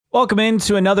Welcome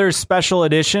into another special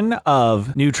edition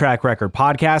of New Track Record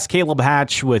Podcast. Caleb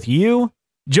Hatch with you.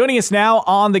 Joining us now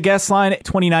on the guest line,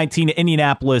 2019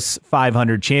 Indianapolis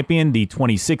 500 champion, the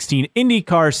 2016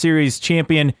 IndyCar Series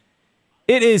champion.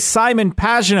 It is Simon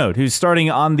Pagenaud, who's starting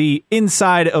on the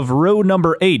inside of row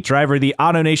number 8, driver of the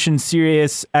AutoNation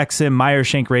Sirius XM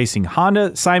Meyer-Shank Racing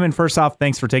Honda. Simon, first off,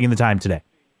 thanks for taking the time today.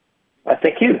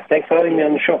 Thank you. Thanks for having me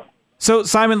on the show. So,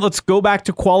 Simon, let's go back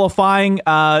to qualifying.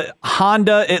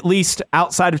 Honda, at least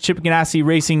outside of Chip Ganassi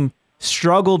Racing,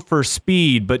 struggled for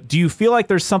speed, but do you feel like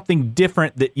there's something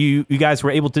different that you guys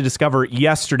were able to discover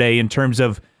yesterday in terms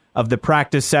of the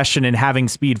practice session and having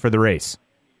speed for the race?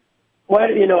 Well,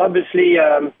 obviously,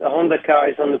 the Honda car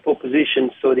is on the pole position,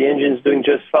 so the engine's doing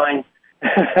just fine.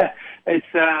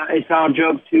 It's our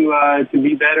job to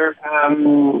be better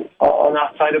on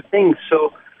our side of things.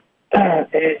 So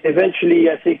eventually,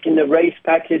 I think in the race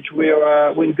package,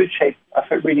 we're in good shape. I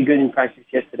felt really good in practice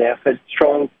yesterday. I felt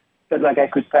strong, felt like I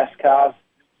could pass cars,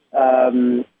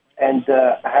 and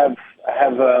I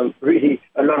have really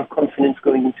a lot of confidence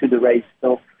going into the race.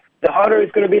 So the harder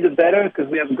it's going to be, the better,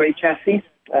 because we have a great chassis,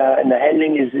 and the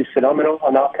handling is phenomenal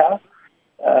on our car.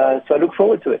 So I look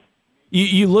forward to it.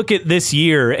 You look at this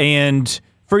year, and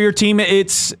for your team,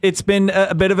 it's been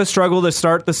a bit of a struggle to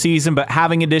start the season, but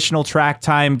having additional track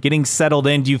time, getting settled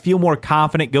in, do you feel more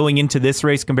confident going into this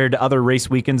race compared to other race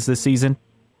weekends this season?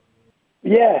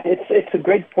 Yeah, it's a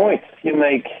great point you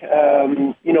make.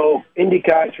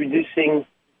 IndyCar is reducing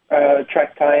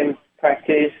track time,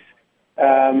 practice.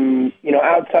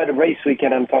 Outside of race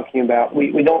weekend, I'm talking about,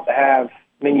 we don't have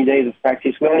many days of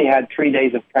practice. We only had 3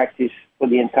 days of practice for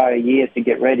the entire year to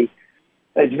get ready.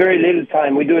 It's very little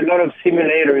time. We do a lot of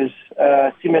simulators,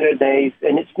 similar days,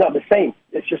 and it's not the same.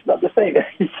 It's just not the same.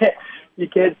 You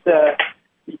can't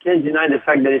deny the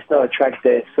fact that it's not a track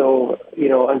day. So,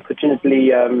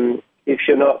 unfortunately, if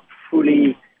you're not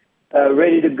fully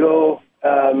ready to go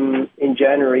in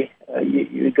January,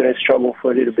 you're going to struggle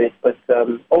for a little bit. But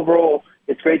overall,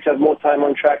 it's great to have more time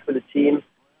on track for the team.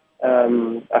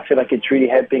 I feel like it's really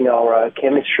helping our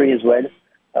chemistry as well,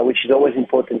 which is always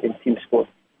important in team sport.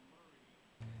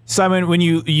 Simon, when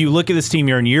you look at this team,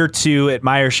 you're in year 2 at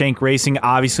Meyer-Shank Racing.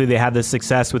 Obviously, they had the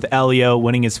success with Helio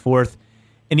winning his 4th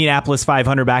Indianapolis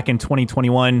 500 back in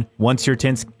 2021. Once your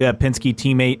Penske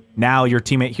teammate, now your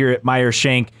teammate here at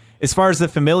Meyer-Shank. As far as the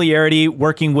familiarity,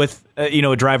 working with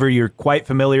a driver you're quite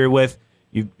familiar with,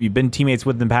 you've been teammates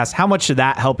with in the past. How much did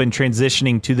that help in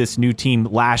transitioning to this new team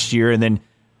last year, and then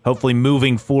hopefully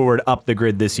moving forward up the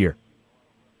grid this year?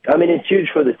 I mean, it's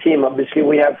huge for the team. Obviously,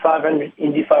 we have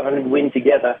Indy 500 win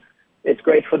together. It's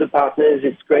great for the partners.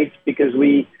 It's great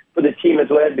for the team as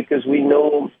well, because we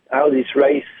know how this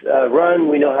race run.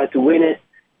 We know how to win it.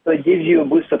 So it gives you a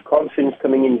boost of confidence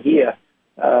coming in here.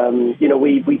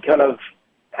 We kind of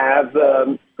have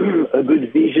a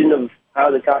good vision of how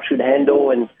the car should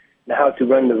handle and how to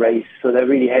run the race. So that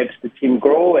really helps the team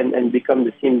grow and become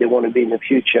the team they want to be in the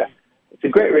future. It's a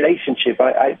great relationship.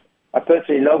 I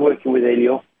personally love working with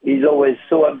Helio. He's always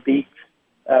so upbeat.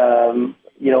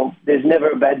 There's never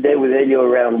a bad day with Helio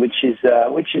around, which is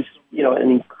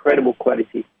an incredible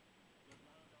quality.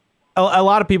 A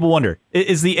lot of people wonder,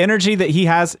 is the energy that he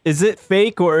has, is it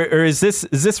fake or is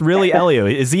this really Helio?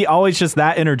 Is he always just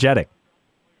that energetic?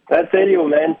 That's Helio,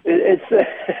 man. It's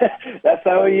that's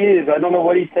how he is. I don't know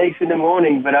what he takes in the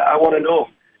morning, but I want to know.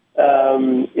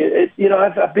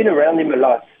 I've been around him a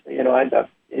lot.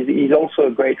 He's also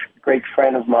a great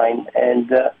friend of mine,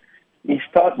 and he's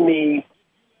taught me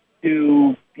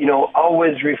to,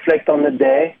 always reflect on the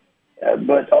day,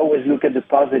 but always look at the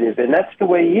positive. And that's the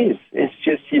way he is. It's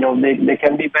just, there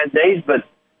can be bad days, but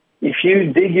if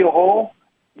you dig your hole,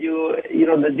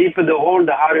 the deeper the hole,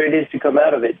 the harder it is to come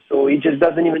out of it. So he just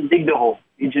doesn't even dig the hole.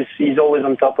 He's always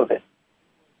on top of it.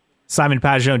 Simon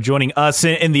Pagenaud joining us.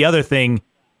 And the other thing,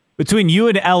 between you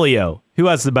and Helio, who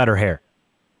has the better hair?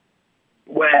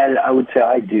 Well, I would say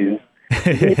I do.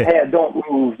 His hair don't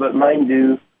move, but mine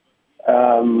do.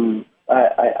 I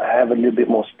have a little bit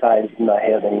more style in my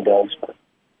hair than he does, but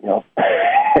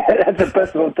that's a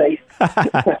personal taste.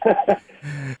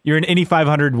 You're an Indy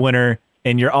 500 winner,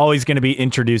 and you're always going to be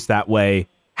introduced that way.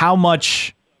 How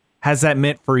much has that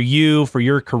meant for you, for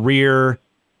your career,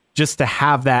 just to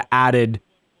have that added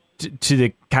to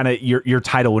the kind of your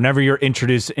title whenever you're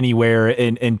introduced anywhere,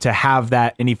 and to have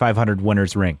that Indy 500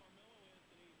 winner's ring?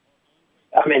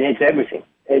 I mean, it's everything.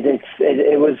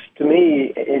 It was, to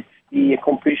me, it's the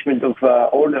accomplishment of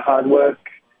all the hard work,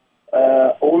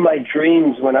 all my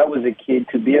dreams when I was a kid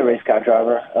to be a race car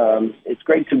driver. It's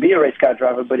great to be a race car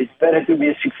driver, but it's better to be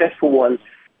a successful one.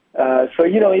 So,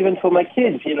 even for my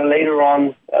kids, later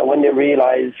on, when they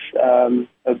realize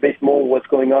a bit more what's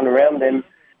going on around them,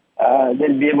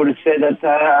 they'll be able to say that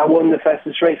I won the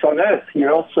fastest race on earth,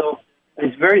 So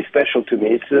it's very special to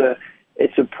me.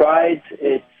 It's a pride.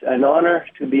 It's an honor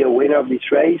to be a winner of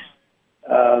this race.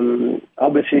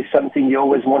 Obviously, it's something you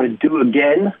always want to do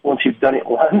again once you've done it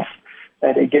once,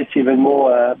 and it gets even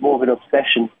more of an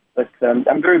obsession. But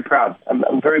I'm very proud.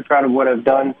 I'm very proud of what I've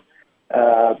done.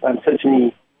 I'm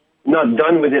certainly not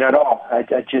done with it at all.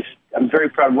 I'm very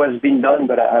proud of what has been done,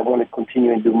 but I want to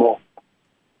continue and do more.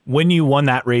 When you won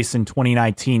that race in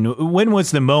 2019, when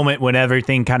was the moment when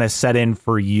everything kind of set in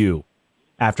for you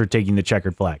after taking the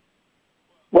checkered flag?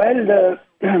 Well,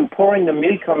 pouring the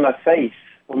milk on my face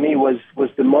for me was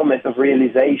the moment of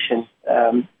realization.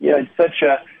 It's such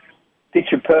a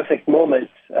picture-perfect moment.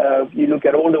 You look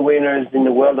at all the winners in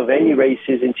the world of any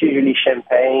races, it's usually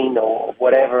champagne or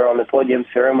whatever on the podium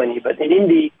ceremony. But in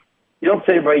Indy, you don't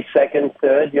celebrate second,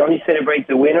 third. You only celebrate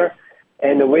the winner,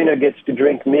 and the winner gets to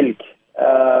drink milk.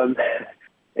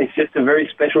 It's just a very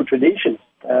special tradition.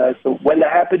 So when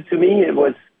that happened to me, it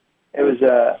was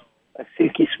a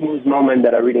silky smooth moment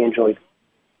that I really enjoyed.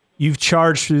 You've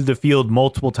charged through the field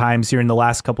multiple times here in the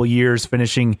last couple of years,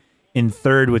 finishing in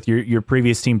third with your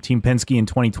previous team, Team Penske, in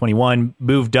 2021.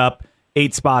 Moved up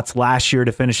 8 spots last year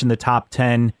to finish in the top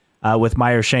 10 with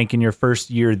Meyer Shank in your first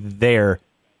year there.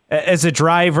 As a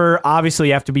driver, obviously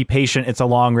you have to be patient. It's a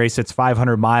long race. It's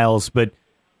 500 miles. But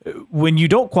when you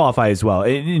don't qualify as well,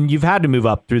 and you've had to move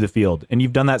up through the field, and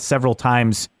you've done that several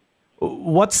times,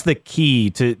 what's the key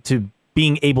to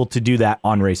being able to do that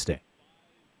on race day?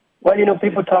 Well,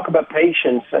 people talk about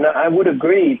patience, and I would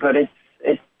agree, but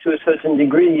it's to a certain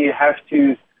degree. You have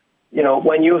to,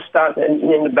 when you start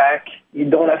in the back, you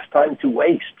don't have time to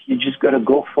waste. You just got to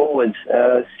go forward,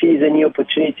 seize any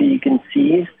opportunity you can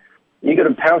seize. You got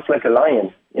to pounce like a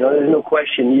lion. There's no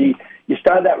question. You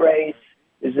start that race.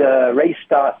 There's a race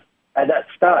start. At that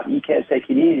start, you can't take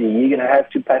it easy. You're going to have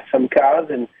to pass some cars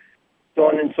and so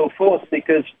on and so forth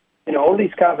because, all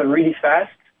these cars are really fast.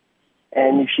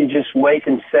 And if you just wait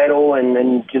and settle and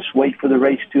then just wait for the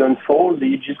race to unfold,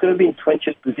 you're just going to be in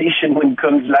 20th position when it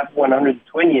comes lap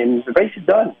 120, and the race is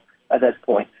done at that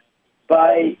point.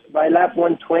 By lap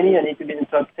 120, I need to be in the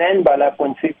top 10. By lap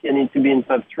 150, I need to be in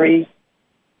top 3.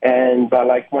 And by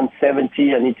like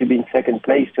 170, I need to be in second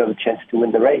place to have a chance to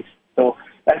win the race. So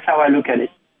that's how I look at it.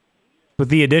 With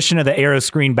the addition of the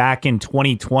Aeroscreen back in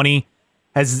 2020,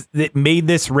 has it made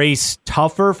this race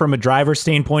tougher from a driver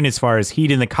standpoint as far as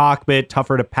heat in the cockpit,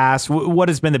 tougher to pass? What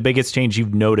has been the biggest change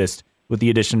you've noticed with the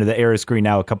addition of the Aeroscreen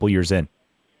now a couple years in?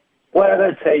 Well, I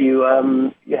got to tell you,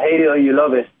 you hate it or you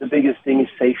love it, the biggest thing is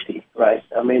safety, right?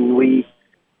 I mean,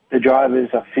 the drivers,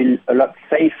 I feel a lot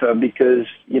safer because,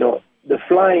 the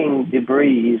flying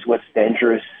debris is what's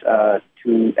dangerous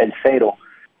and fatal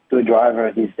to a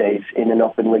driver these days in an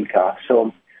open-wheel car.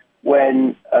 So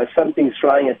when something's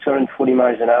flying at 240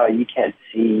 miles an hour, you can't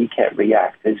see, you can't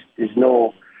react. There's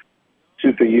no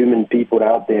superhuman people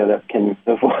out there that can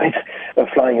avoid a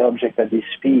flying object at this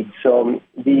speed. So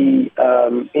the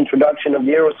introduction of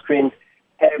the Aeroscreen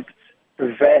helped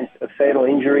prevent a fatal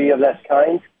injury of that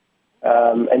kind.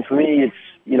 And for me,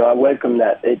 it's, I welcome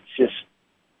that. It's just,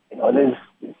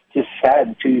 it's just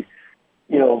sad to,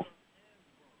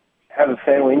 have a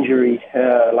fatal injury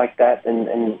like that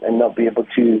and not be able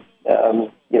to,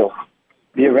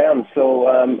 be around. So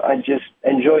I just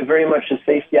enjoy very much the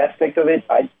safety aspect of it.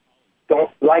 I don't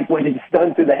like what it's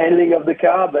done to the handling of the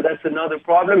car, but that's another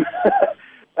problem.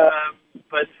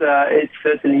 But it's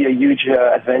certainly a huge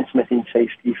advancement in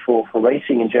safety for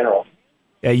racing in general.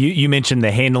 Yeah, you mentioned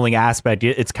the handling aspect.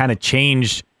 It's kind of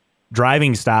changed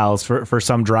driving styles for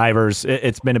some drivers.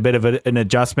 It's been a bit of an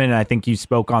adjustment, and I think you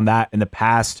spoke on that in the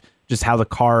past, just how the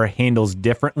car handles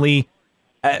differently.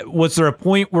 Was there a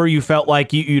point where you felt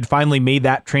like you'd finally made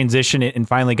that transition and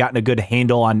finally gotten a good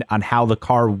handle on how the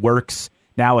car works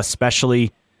now,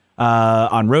 especially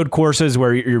on road courses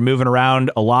where you're moving around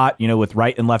a lot, with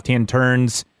right and left-hand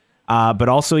turns, but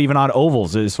also even on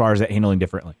ovals as far as that handling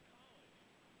differently?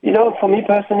 For me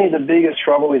personally, the biggest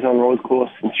trouble is on road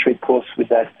course and street course with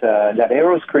that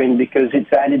Aeroscreen because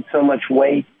it's added so much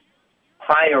weight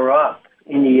higher up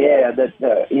in the air that,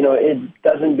 it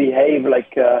doesn't behave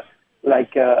like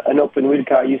an open wheel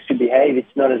car used to behave.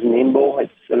 It's not as nimble.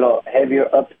 It's a lot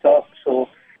heavier up top. So,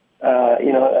 a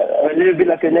little bit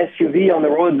like an SUV on the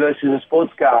road versus a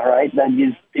sports car, right? That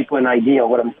gives people an idea of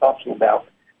what I'm talking about.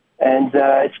 And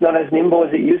it's not as nimble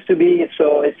as it used to be.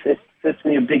 So it's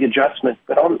certainly a big adjustment.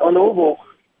 But on oval,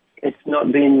 it's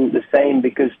not been the same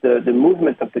because the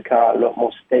movement of the car a lot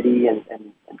more steady and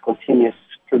continuous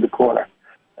through the corner.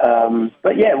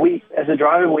 But yeah, we as a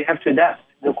driver we have to adapt.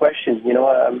 No question.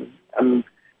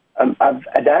 I've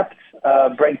adapted.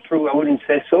 Breakthrough, I wouldn't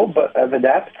say so, but I've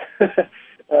adapted,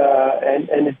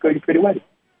 and it's going pretty well.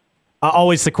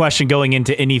 Always the question going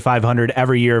into Indy 500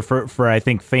 every year for I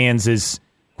think fans is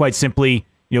quite simply,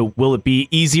 will it be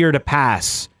easier to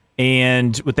pass?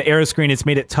 And with the Aeroscreen, it's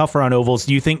made it tougher on ovals.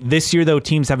 Do you think this year, though,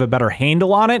 teams have a better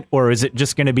handle on it, or is it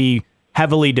just going to be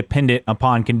heavily dependent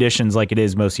upon conditions like it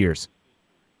is most years?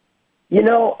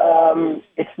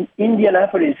 It's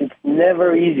Indianapolis. It's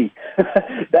never easy.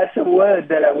 That's a word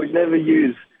that I would never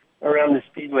use around the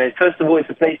speedway. First of all, it's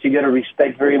a place you got to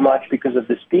respect very much because of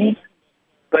the speed.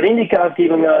 But IndyCar is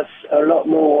giving us a lot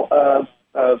more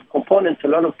components, a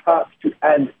lot of parts to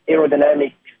add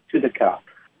aerodynamics to the car.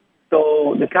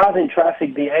 So the cars in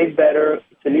traffic behave better.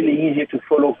 It's a little easier to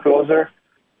follow closer.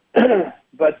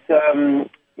 But,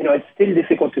 it's still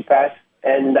difficult to pass,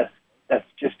 and that's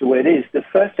just the way it is. The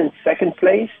first and second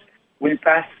place will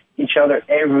pass each other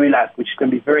every lap, which is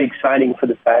going to be very exciting for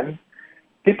the fans.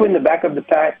 People in the back of the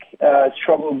pack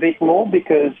struggle a bit more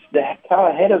because the car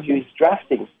ahead of you is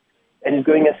drafting and is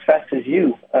going as fast as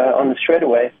you on the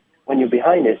straightaway when you're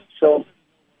behind it. So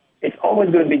it's always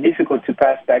going to be difficult to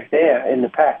pass back there in the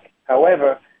pack.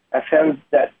 However, I found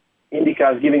that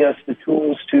IndyCar is giving us the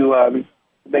tools to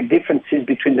make differences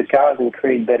between the cars and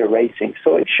create better racing.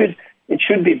 So it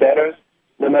should be better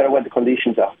no matter what the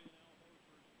conditions are.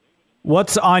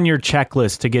 What's on your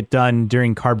checklist to get done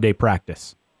during Carb Day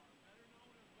practice?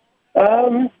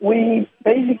 We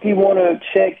basically want to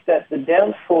check that the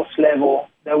downforce level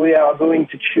that we are going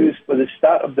to choose for the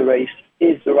start of the race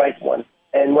is the right one.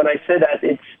 And when I say that,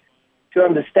 it's to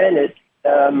understand it,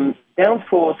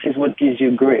 downforce is what gives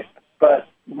you grip, but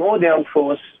more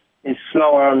downforce is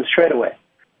slower on the straightaway.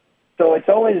 So it's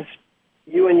always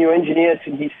you and your engineer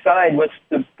to decide what's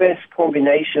the best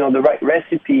combination or the right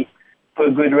recipe for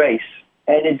a good race.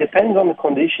 And it depends on the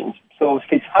conditions. So if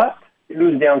it's hot, you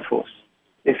lose downforce.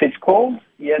 If it's cold,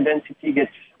 the air density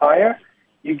gets higher,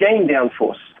 you gain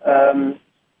downforce.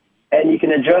 And you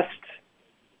can adjust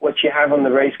what you have on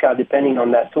the race car depending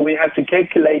on that. So we have to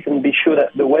calculate and be sure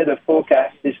that the weather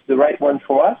forecast is the right one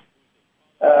for us.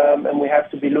 And we have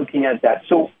to be looking at that.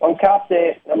 So on Carb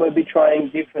Day, I'm going to be trying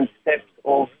different steps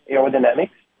of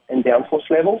aerodynamics and downforce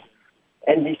levels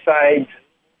and decide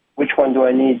which one do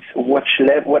I need, what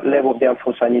level of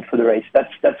downforce I need for the race.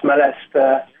 That's my last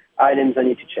items I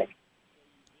need to check.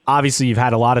 Obviously, you've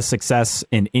had a lot of success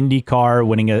in IndyCar,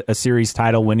 winning a series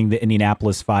title, winning the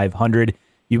Indianapolis 500.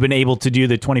 You've been able to do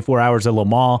the 24 Hours of Le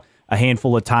Mans a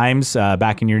handful of times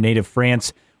back in your native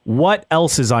France. What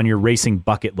else is on your racing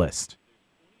bucket list?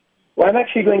 Well, I'm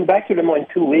actually going back to Le Mans in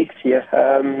 2 weeks here.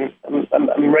 I'm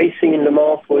racing in Le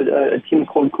Mans for a team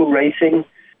called Cool Racing,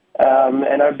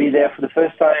 and I'll be there for the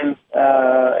first time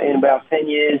in about 10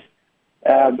 years.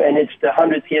 And it's the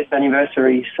 100th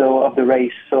anniversary of the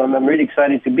race. So I'm really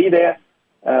excited to be there,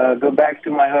 go back to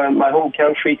my home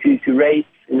country to race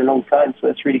in a long time. So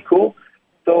that's really cool.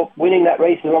 So winning that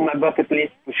race is on my bucket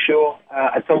list for sure.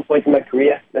 At some point in my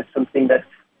career, that's something that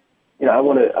I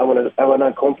want to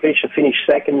accomplish. I finished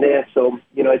second there, so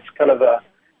it's kind of a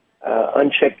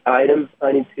unchecked item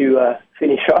I need to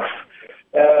finish off.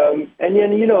 And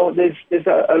then there's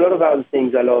a lot of other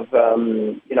things I love. I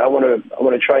want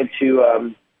to try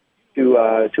to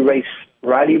race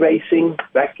rally racing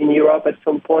back in Europe at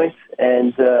some point,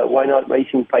 and why not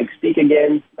racing Pikes Peak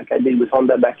again, like I did with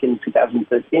Honda back in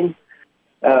 2013.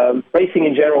 Racing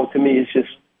in general to me is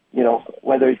just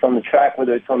whether it's on the track,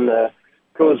 whether it's on the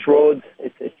closed road,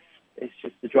 it's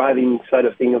just the driving side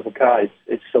of thing of the car.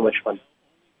 It's so much fun.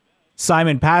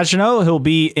 Simon Pagenaud, he'll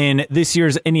be in this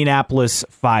year's Indianapolis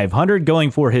 500,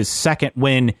 going for his second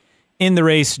win in the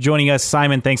race. Joining us,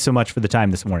 Simon, thanks so much for the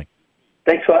time this morning.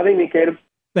 Thanks for having me, Caleb.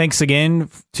 Thanks again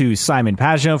to Simon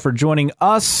Pagenaud for joining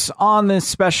us on this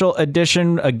special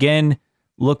edition. Again,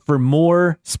 look for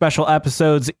more special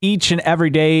episodes each and every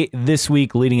day this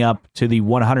week leading up to the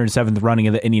 107th running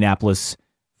of the Indianapolis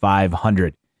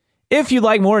 500. If you'd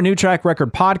like more New Track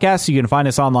Record podcasts, you can find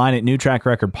us online at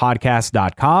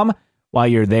newtrackrecordpodcast.com. While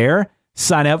you're there,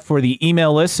 sign up for the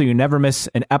email list so you never miss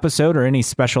an episode or any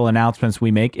special announcements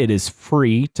we make. It is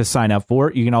free to sign up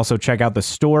for. You can also check out the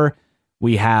store.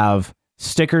 We have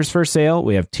stickers for sale.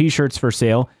 We have t-shirts for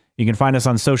sale. You can find us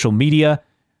on social media.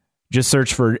 Just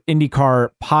search for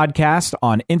IndyCar Podcast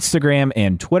on Instagram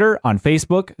and Twitter. On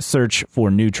Facebook, search for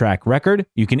New Track Record.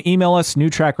 You can email us,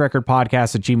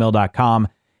 newtrackrecordpodcast@gmail.com.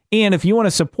 And if you want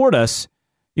to support us,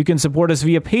 you can support us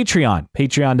via Patreon,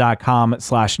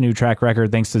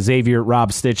 patreon.com/newtrackrecord. Thanks to Xavier,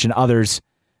 Rob Stitch, and others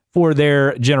for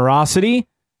their generosity.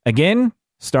 Again,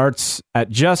 Starts at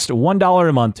just $1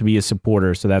 a month to be a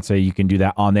supporter. So that's how you can do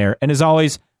that on there. And as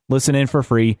always, listen in for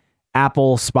free.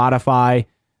 Apple, Spotify,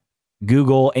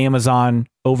 Google, Amazon,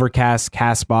 Overcast,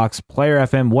 Castbox, Player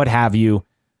FM, what have you,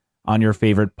 on your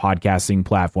favorite podcasting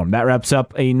platform. That wraps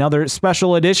up another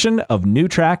special edition of New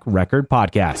Track Record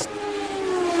Podcast.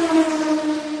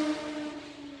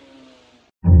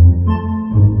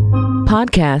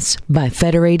 Podcasts by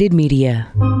Federated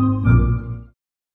Media.